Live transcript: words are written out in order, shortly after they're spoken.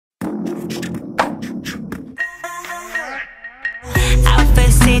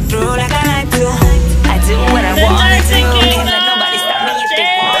it through like I like to. I do what I want to do. Can't let nobody stop me if they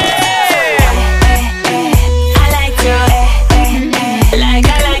want to. I like to, like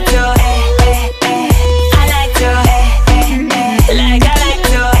I like to, I like to, like I like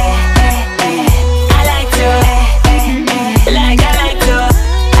to, I like to, like I like to.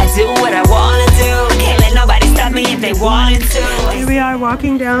 I do what I want to do. Can't let nobody stop me if they wanted to. Here we are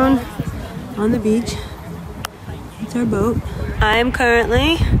walking down on the beach. It's our boat. I'm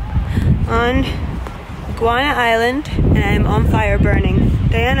currently on Iguana Island and I'm on fire burning.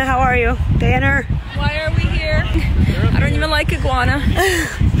 Diana, how are you? Diana? Why are we here? I don't even like iguana.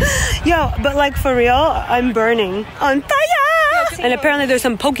 Yo, but like for real, I'm burning on fire! And apparently there's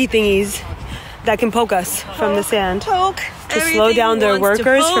some pokey thingies that can poke us from the sand. Poke. To slow down their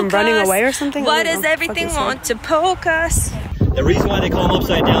workers from running away or something? Why does everything want to poke us? The reason why they call them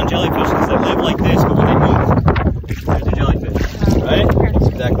upside down jellyfish is they live like this, but when they move, there's a jellyfish, right? It's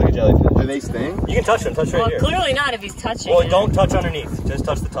exactly a jellyfish. Do they sting? You can touch them, touch right here. Clearly not if he's touching. Well, don't touch underneath, just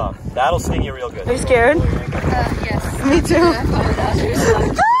touch the top. That'll sting you real good. Are you scared? Yes. Me too.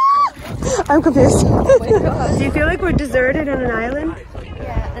 I'm confused. Oh my God. Do you feel like we're deserted on an island?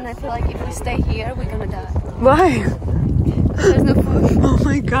 Yeah, and I feel like if we stay here, we're gonna die. Why? There's no food. Oh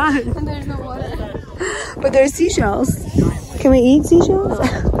my God. And there's no water. But there's seashells. Can we eat seashells?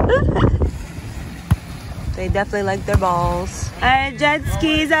 They definitely like their balls. Our jet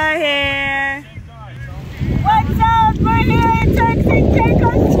skis are here. What's up? We're here in Turks and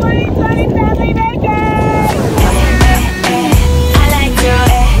Caicos 2020 family vacation. I like to,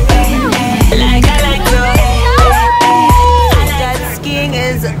 like I like to. Jet skiing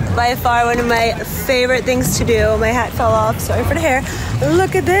is by far one of my favorite things to do. My hat fell off, sorry for the hair.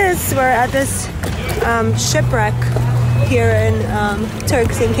 Look at this, we're at this shipwreck here in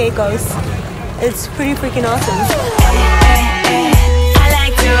Turks and Caicos. It's pretty freaking awesome. I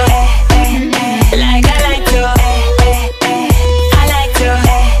like to, like I like to, I like to,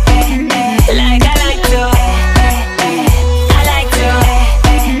 like I like to, I like to,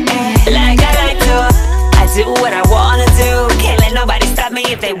 like I like to. I do what I wanna do. Can't let nobody stop me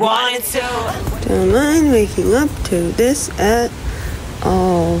if they wanted to. Don't mind waking up to this at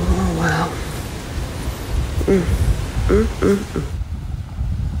all. Oh wow.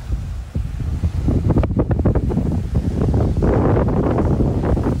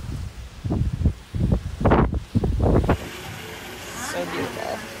 So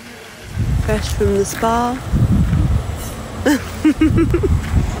beautiful. Fresh from the spa.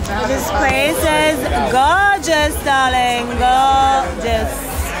 This place is gorgeous, darling. Gorgeous.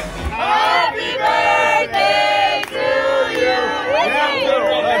 Happy birthday to you.